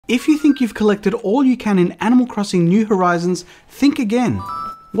If you think you've collected all you can in Animal Crossing New Horizons, think again.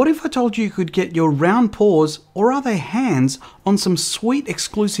 What if I told you could get your round paws, or are they hands, on some sweet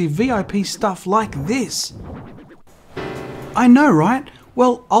exclusive VIP stuff like this? I know, right?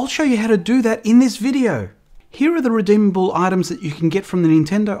 Well, I'll show you how to do that in this video. Here are the redeemable items that you can get from the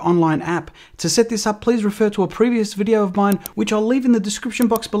Nintendo Online app. To set this up, please refer to a previous video of mine, which I'll leave in the description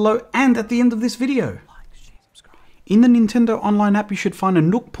box below and at the end of this video. In the Nintendo Online app, you should find a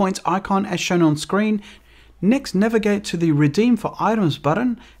Nook Points icon as shown on screen. Next, navigate to the Redeem for Items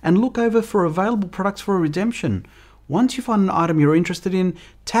button and look over for available products for redemption. Once you find an item you're interested in,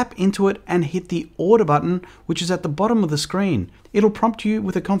 tap into it and hit the Order button, which is at the bottom of the screen. It'll prompt you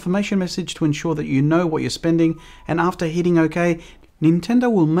with a confirmation message to ensure that you know what you're spending, and after hitting OK, Nintendo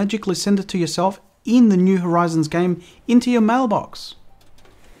will magically send it to yourself in the New Horizons game into your mailbox.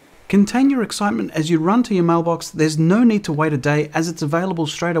 Contain your excitement as you run to your mailbox. There's no need to wait a day as it's available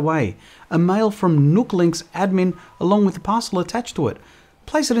straight away. A mail from Nook Link's admin along with a parcel attached to it.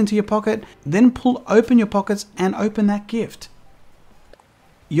 Place it into your pocket, then pull open your pockets and open that gift.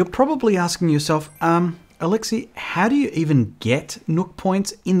 You're probably asking yourself, Alexi, how do you even get Nook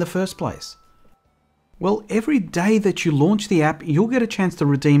Points in the first place? Well, every day that you launch the app, you'll get a chance to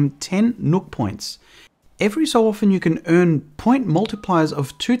redeem 10 Nook Points. Every so often you can earn point multipliers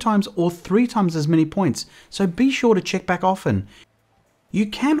of 2 times or 3 times as many points, so be sure to check back often. You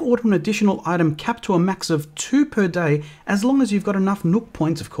can order an additional item capped to a max of 2 per day as long as you've got enough Nook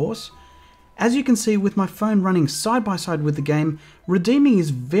Points, of course. As you can see with my phone running side by side with the game, redeeming is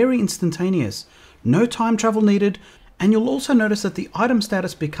very instantaneous. No time travel needed, and you'll also notice that the item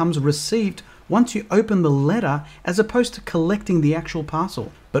status becomes received once you open the letter as opposed to collecting the actual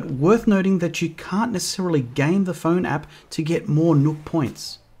parcel. But worth noting that you can't necessarily game the phone app to get more Nook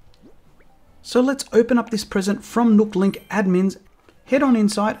Points. So let's open up this present from Nook Link admins, head on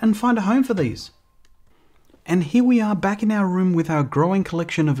inside and find a home for these. And here we are back in our room with our growing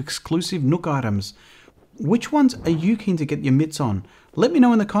collection of exclusive Nook items. Which ones are you keen to get your mitts on? Let me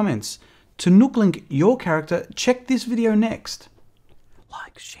know in the comments. To Nook Link your character, check this video next.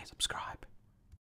 Like, share, subscribe.